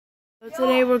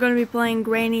Today we're gonna be playing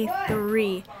Granny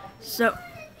 3. So,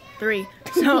 3.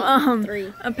 So,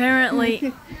 3.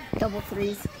 Apparently, Double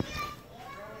threes.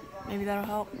 maybe that'll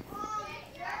help.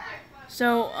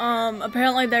 So,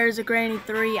 apparently there's a Granny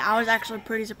 3. I was actually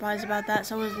pretty surprised about that.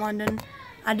 So was London.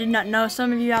 I did not know.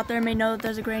 Some of you out there may know that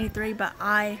there's a Granny 3, but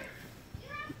I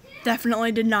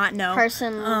definitely did not know.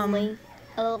 Personally.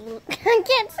 I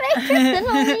can't say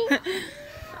personally.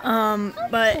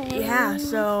 But yeah,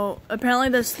 so apparently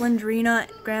there's Slendrina,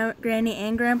 Granny,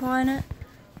 and Grandpa in it.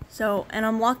 So, and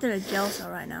I'm locked in a jail cell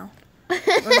right now.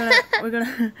 We're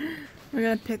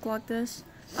gonna pick lock this.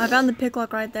 I found the pick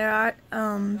lock right there.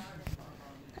 Hello?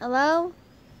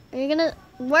 Are you gonna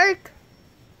work?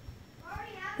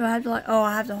 Do I have to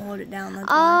I have to hold it down. That's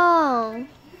why. Oh.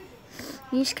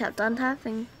 You just kept on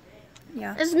tapping.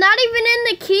 Yeah. It's not even in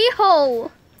the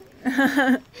keyhole.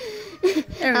 There we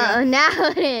go. Now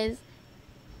it is.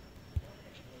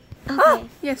 Okay. Oh,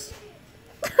 yes.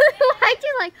 Why'd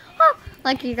you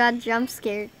like you got jump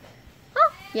scared?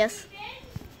 Oh, yes.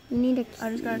 You need a key.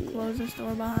 I just gotta close this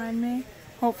door behind me.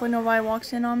 Hopefully nobody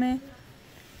walks in on me.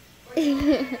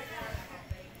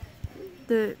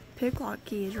 The pick lock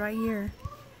key is right here.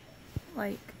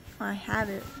 Like, I have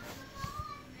it.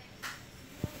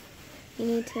 You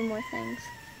need 2 more things.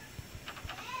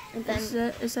 And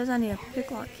then It says I need a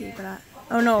pick lock key, but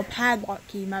oh no, a padlock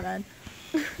key, my bad.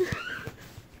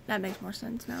 That makes more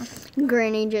sense now.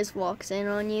 Granny just walks in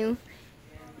on you.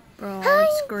 Bro, Hi. I'd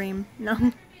scream. No.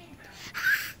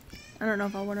 I don't know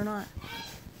if I would or not.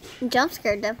 Jump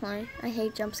scare, definitely. I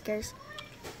hate jump scares.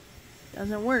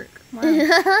 Doesn't work. Wow.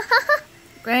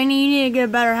 Granny, you need to get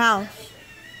a better house.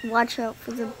 Watch out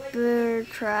for the bird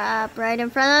trap right in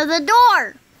front of the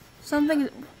door. Something. How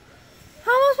am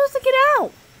I supposed to get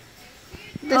out?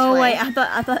 This Oh way. wait, I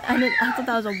thought that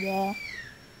was a wall.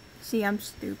 See, I'm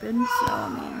stupid. So I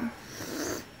mean,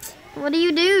 What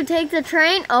do? Take the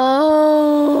train?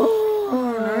 Oh.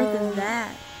 what on earth is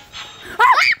that?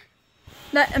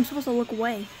 That I'm supposed to look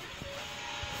away.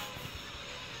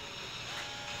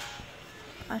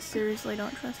 I seriously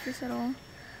don't trust this at all.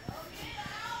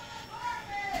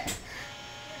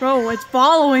 Bro, it's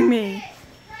following me.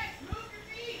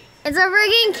 It's a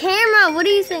friggin' camera. What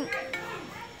do you think?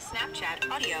 Snapchat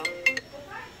audio.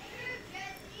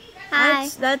 Hi.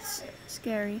 That's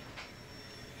scary.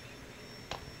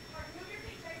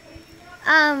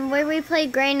 Where we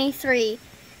played Granny 3.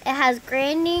 It has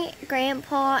Granny,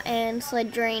 Grandpa, and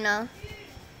Slendrina.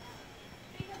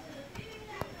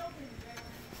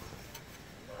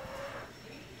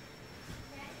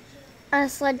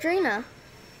 Slendrina.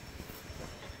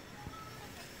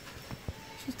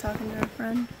 She's talking to her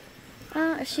friend.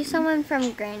 She's someone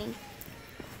from Granny.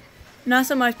 Now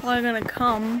somebody's probably gonna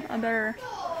come. I better.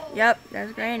 Yep,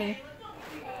 there's Granny.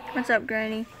 What's up,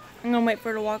 Granny? I'm gonna wait for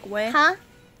her to walk away. Huh?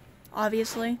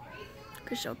 Obviously,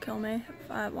 because she'll kill me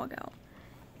if I walk out.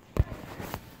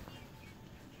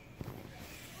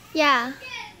 Yeah.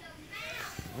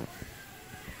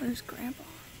 Where's Grandpa?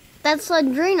 That's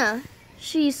Slendrina.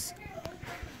 She's...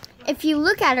 If you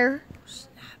look at her,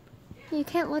 Snap. you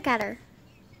can't look at her.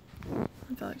 I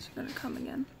feel like she's gonna come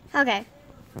again. Okay.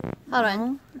 Hold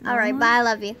on. No? All right, No? bye. I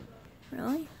love you.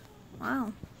 Really?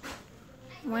 Wow.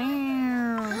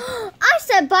 Wow. I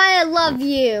said bye. I love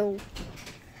you.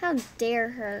 How dare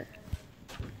her?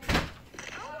 I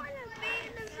want to be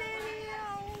in the video.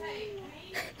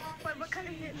 What kind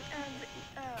of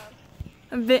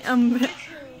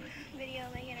video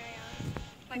making right now?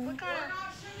 Like what kind of?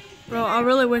 Bro, I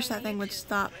really wish that thing would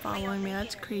stop following me.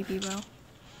 That's creepy, bro.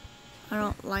 I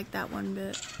don't like that one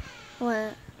bit.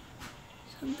 What?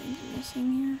 Something's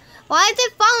missing here. Why is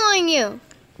it following you?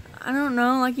 I don't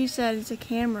know. Like you said, it's a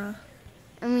camera.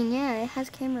 I mean, yeah, it has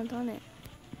cameras on it.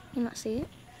 You not see it?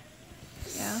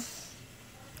 Yeah.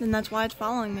 And that's why it's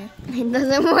following me. It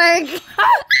doesn't work.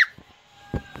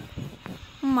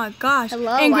 Oh my gosh.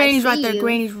 Hello, and Granny's I right see there. you.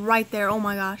 Granny's right there. Oh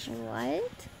my gosh. What?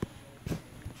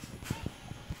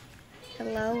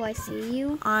 Hello, I see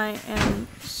you. I am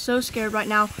so scared right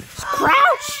now.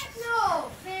 Crouch!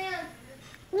 No, man.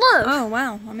 Look. Oh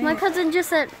wow. I made My it. cousin just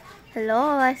said, hello,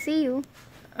 I see you.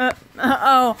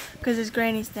 Oh, because it's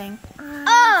Granny's thing.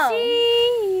 Oh.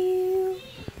 See you.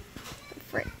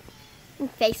 Frick.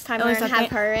 FaceTime At her least and I have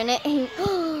can't- her in it.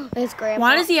 It's Grandpa.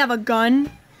 Why does he have a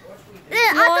gun?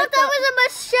 I thought that was a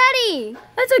machete.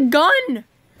 That's a gun.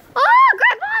 Oh,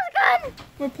 Grandpa's gun.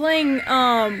 We're playing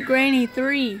Granny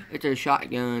 3. It's a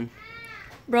shotgun.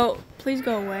 Bro, please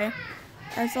go away.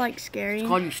 That's like scary. It's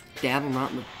called you stab them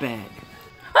out in the back.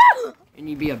 And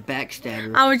you'd be a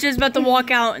backstabber. I was just about to walk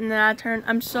out and then I turned.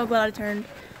 I'm so glad I turned.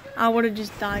 I would have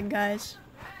just died, guys.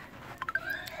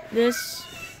 This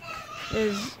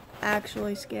is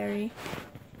actually scary.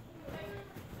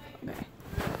 Okay.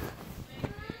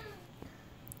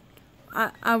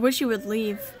 I wish you would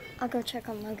leave. I'll go check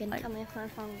on Logan. Like- Tell me if my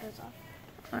phone goes off.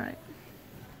 Alright.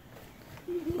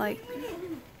 Like,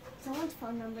 Someone's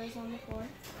phone number is on the floor.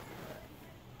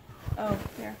 oh,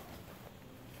 here.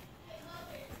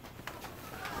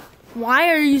 Why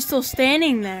are you still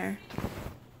standing there?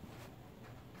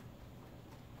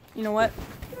 You know what?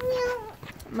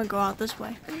 I'm gonna go out this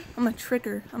way. I'm gonna trick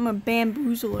her. I'm gonna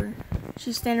bamboozle her.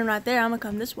 She's standing right there. I'm gonna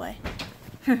come this way.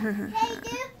 Hey, dude.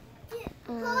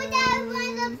 Go down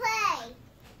and play.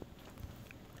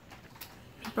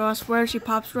 Bro, I swear she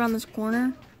pops around this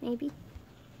corner. Maybe.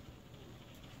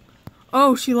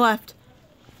 Oh, she left.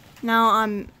 Now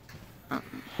I'm...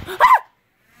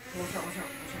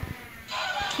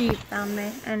 She found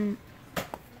me, and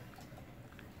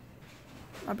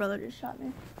my brother just shot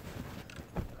me.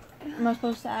 Am I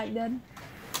supposed to act dead?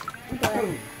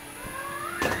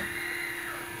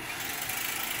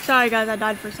 Sorry guys, I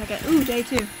died for a second. Ooh, day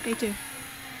two.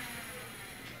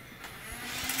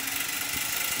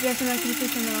 Yes, can you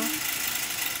please send that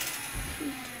off?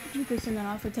 Could you please send that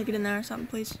off or take it in there or something,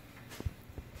 please?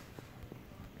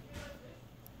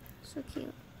 So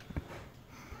cute.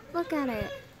 Look at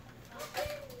it.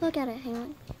 Look at it,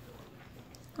 Haley.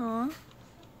 Aw.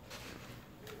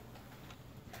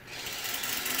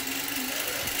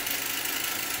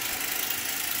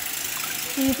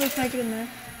 Can you please take it in there?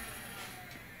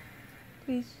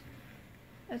 Please.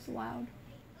 That's loud.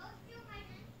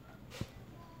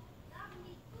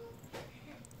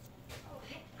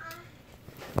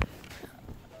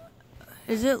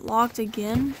 Is it locked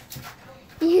again?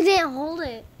 You didn't hold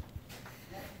it.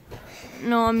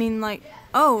 No, I mean like,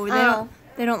 oh,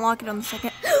 they don't lock it on the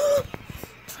second.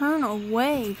 Turn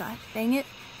away, god dang it.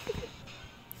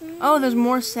 Oh, there's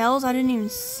more cells? I didn't even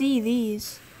see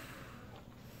these.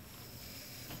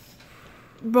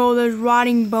 Bro, there's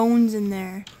rotting bones in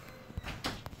there.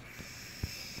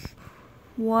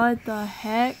 What the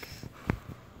heck?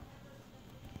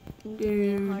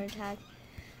 Dude. Heart attack.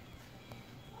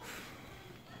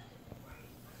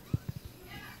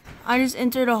 I just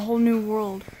entered a whole new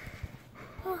world.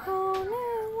 A whole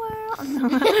new world.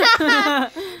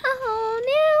 A whole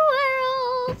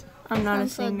new world. I'm not a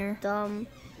Sounds so singer. dumb.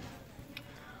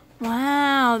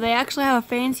 Wow, they actually have a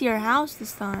fancier house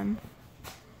this time.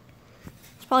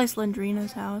 It's probably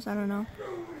Slendrina's house. I don't know.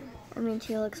 I mean,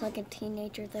 she looks like a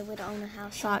teenager that would own a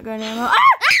house. Shotgun ammo. Ah!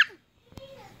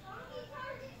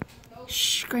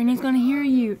 Shh, Granny's gonna hear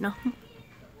you. No.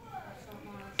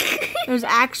 There's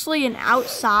actually an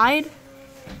outside.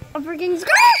 A freaking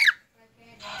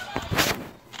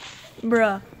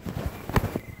Bruh.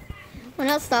 We're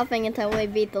not stopping until we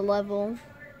beat the level.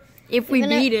 If we Even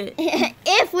beat if- it.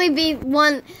 If we beat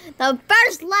the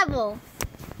first level.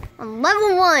 On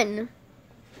level 1.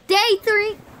 Day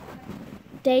 3.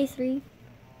 Day 3.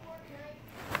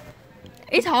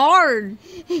 It's hard.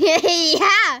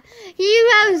 Yeah.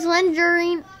 You have Slender.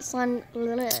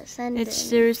 It's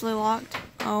seriously locked.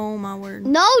 Oh my word.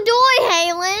 No door,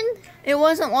 Halen. It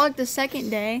wasn't locked the second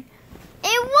day.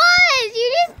 It was.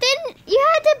 You just didn't. You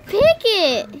had to pick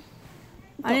it.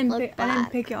 I didn't look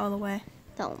back. pick it all the way.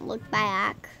 Don't look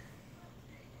back.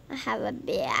 I have a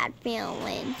bad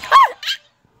feeling.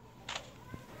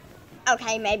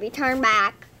 Okay, maybe turn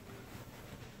back.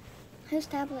 Whose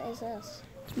tablet is this?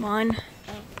 It's mine.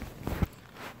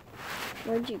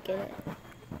 Where'd you get it?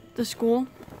 The school.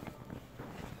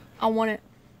 I want it.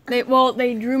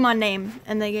 They drew my name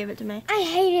and they gave it to me. I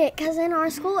hate it because in our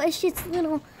school it's just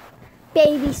little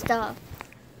baby stuff.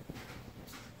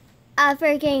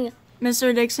 Freaking.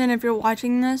 Mr. Dixon, if you're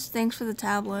watching this, thanks for the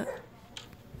tablet.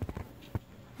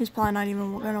 He's probably not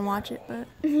even gonna watch it, but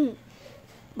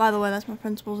by the way, that's my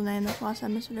principal's name. That's why I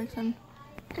said Mr. Dixon.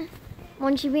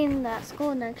 Won't you be in that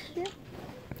school next year?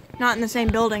 Not in the same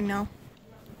building, no.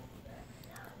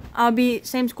 I'll be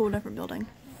same school, different building.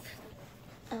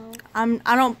 Oh.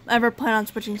 I don't ever plan on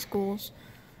switching schools.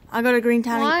 I go to Green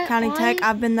County Why- Tech.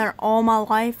 I've been there all my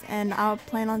life, and I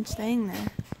plan on staying there.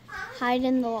 Hide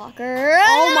in the locker.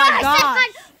 Oh my gosh!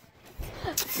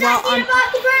 Well,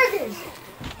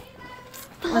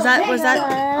 was that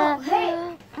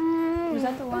Oh, was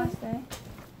that the last day?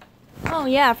 Oh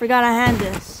yeah, I forgot I had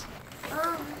this.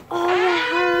 Oh, that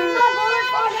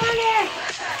hurt.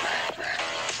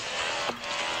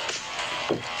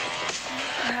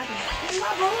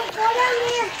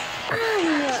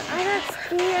 I got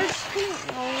scared.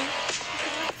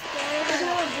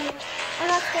 I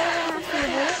got scared when I saw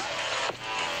it.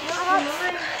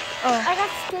 I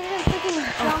got scared and freaking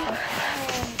jumped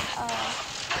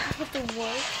and hit the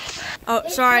wood. Oh,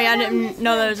 sorry, I didn't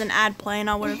know there was an ad playing.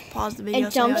 I would have paused the video.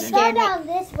 It so y'all jump didn't- scared me. down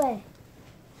this way.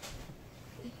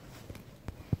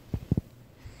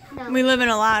 We live in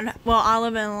a loud. Well, I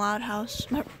live in a loud house.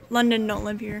 London don't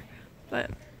live here, but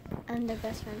I'm their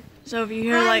best friend. so if you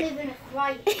hear I like, live in a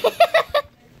fright.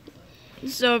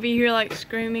 so if you hear like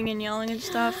screaming and yelling and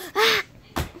stuff,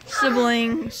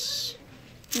 siblings.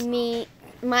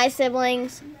 My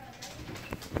siblings.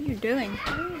 What are you doing?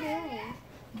 What are you doing?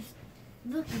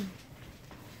 Looking.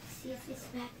 See if it's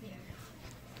back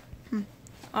there.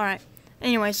 All right.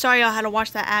 Anyway, sorry y'all had to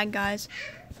watch that ad, guys.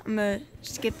 I'm gonna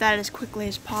skip that as quickly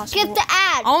as possible. Skip the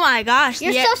ad. Oh my gosh.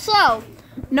 You're the so slow.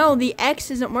 No, the X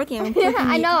isn't working. I'm clicking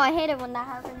I the- know. I hate it when that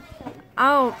happens.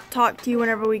 I'll talk to you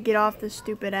whenever we get off this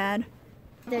stupid ad.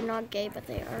 They're not gay, but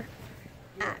they are.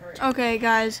 Okay,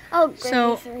 guys. Oh,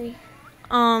 So, Granny 3.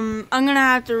 I'm gonna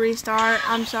have to restart.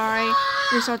 I'm sorry.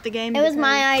 Restart the game. It was because-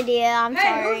 my idea. I'm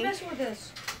sorry. messing with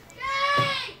this?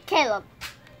 Caleb.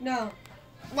 No.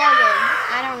 Logan.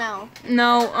 I don't know.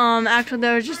 No, actually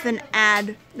there was just an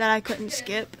ad that I couldn't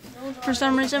skip. For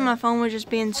some reason my phone was just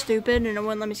being stupid and it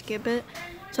wouldn't let me skip it.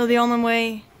 So the only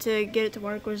way to get it to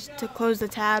work was to close the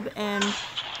tab and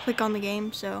click on the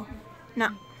game, so no.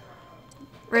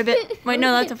 Ribbit. Wait,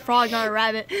 no, that's a frog, not a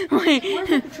rabbit. Wait.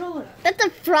 That's a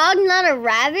frog, not a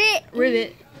rabbit.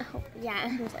 Ribbit. Oh,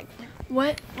 yeah. I was like,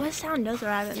 What sound does a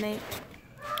rabbit make?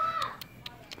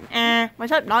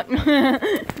 What's up, Doc?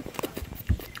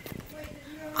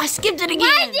 I skipped it again.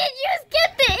 why did you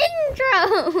skip the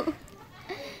intro?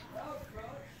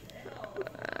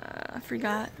 I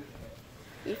forgot.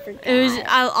 You forgot. It was.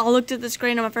 I looked at the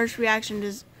screen and my first reaction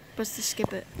was to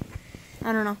skip it.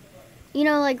 I don't know. You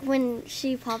know, like when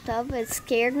she popped up, it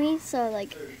scared me. So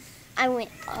like, I went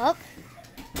up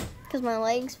because my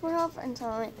legs were up, and so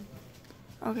I went.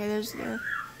 Okay, there's the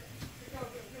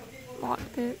lock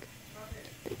pick.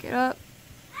 Pick it up,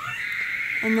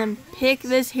 and then pick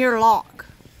this here lock.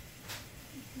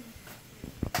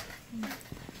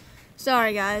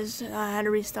 Sorry guys, I had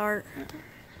to restart.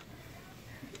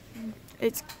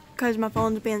 It's because my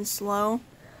phone's being slow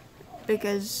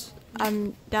because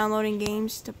I'm downloading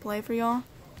games to play for y'all,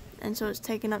 and so it's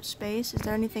taking up space. Is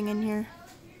there anything in here?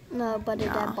 No, but a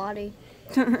No. dead body.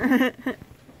 That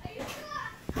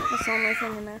That's the only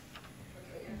thing in there.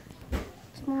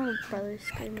 It's my little brother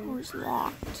screaming. door's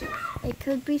locked. It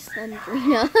could be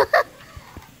Sandrina.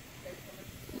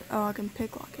 Oh, I can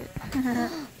pick lock it.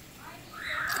 Can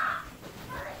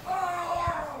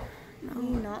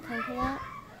you not think of that?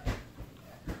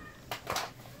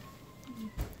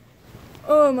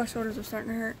 Oh, my shoulders are starting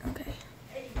to hurt. Okay.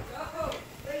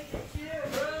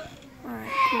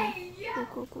 Alright,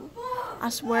 cool. I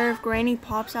swear if Granny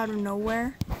pops out of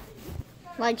nowhere.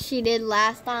 Like she did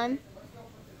last time.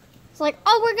 It's like,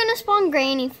 oh, we're gonna spawn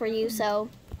Granny for you, so.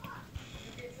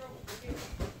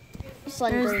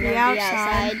 Slenderina There's will the be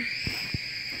outside. outside.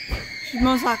 She's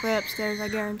most likely upstairs, I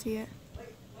guarantee it.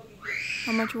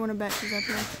 How much you want to bet she's up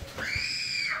here?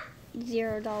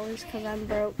 $0 because I'm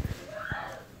broke.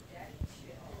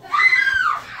 I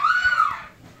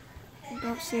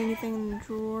don't see anything in the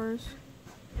drawers.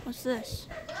 What's this?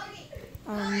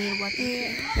 Oh, I need a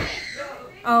weapon.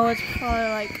 Oh, it's probably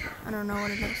like, I don't know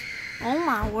what it is. Oh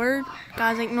my word.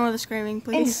 Guys, ignore the screaming,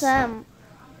 please. It's them.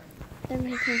 They're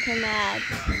making her mad.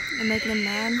 I'm making him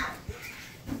mad.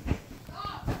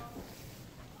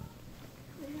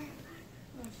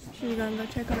 She's gonna go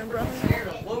check on her brother.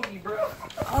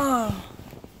 Oh.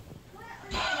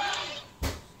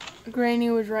 Granny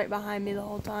was right behind me the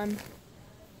whole time.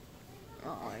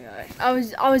 Oh my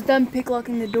gosh. I was done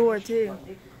picklocking the door too.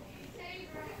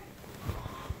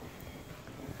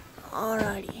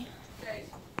 Alrighty.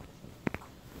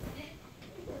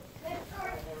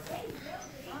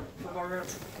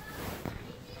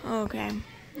 Okay.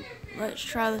 Let's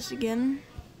try this again.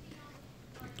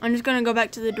 I'm just gonna go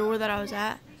back to the door that I was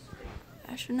at.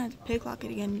 I shouldn't have to picklock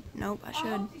it again. Nope, I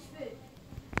should.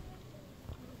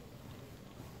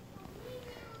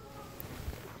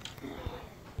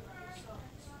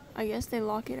 I guess they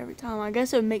lock it every time. I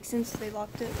guess it would make sense if they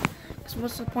locked it. Because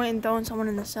what's the point in throwing someone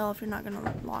in the cell if you're not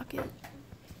gonna lock it?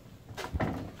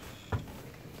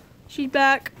 She's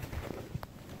back.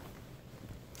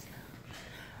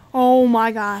 Oh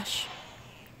my gosh.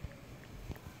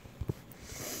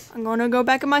 I'm gonna go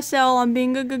back in my cell. I'm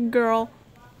being a good girl.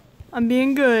 I'm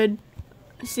being good.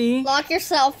 See? Lock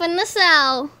yourself in the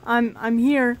cell. I'm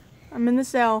here. I'm in the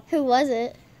cell. Who was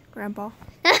it? Grandpa.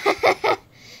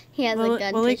 He has a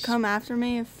gun. Will he to come after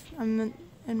me if I'm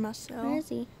in my cell? Where is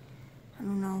he? I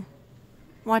don't know.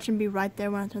 Watch him be right there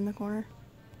when I turn the corner.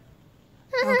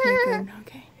 Okay, good.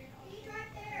 Okay.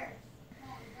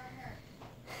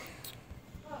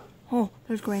 Oh,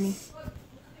 there's Granny.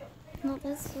 No,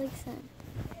 that's like Sam.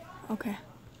 Okay.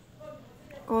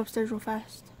 Go upstairs real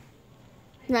fast.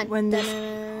 Run. When this-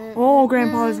 Dun-dun-dun-dun. Oh,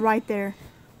 Grandpa is right there.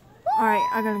 Alright,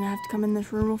 I'm gonna have to come in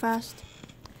this room real fast.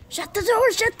 Shut the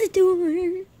door, shut the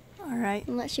door. Alright.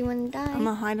 Unless you want to die. I'm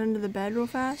gonna hide under the bed real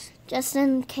fast. Just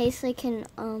in case they can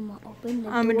open the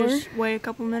I'm door. gonna just wait a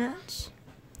couple minutes.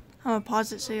 I'm gonna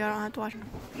pause it so y'all don't have to watch.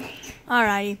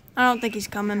 Alrighty. I don't think he's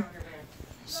coming.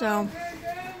 So,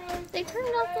 They turned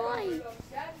off the light.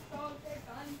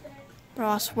 bro,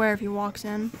 I swear if he walks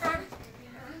in.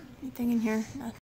 Anything in here? Nothing.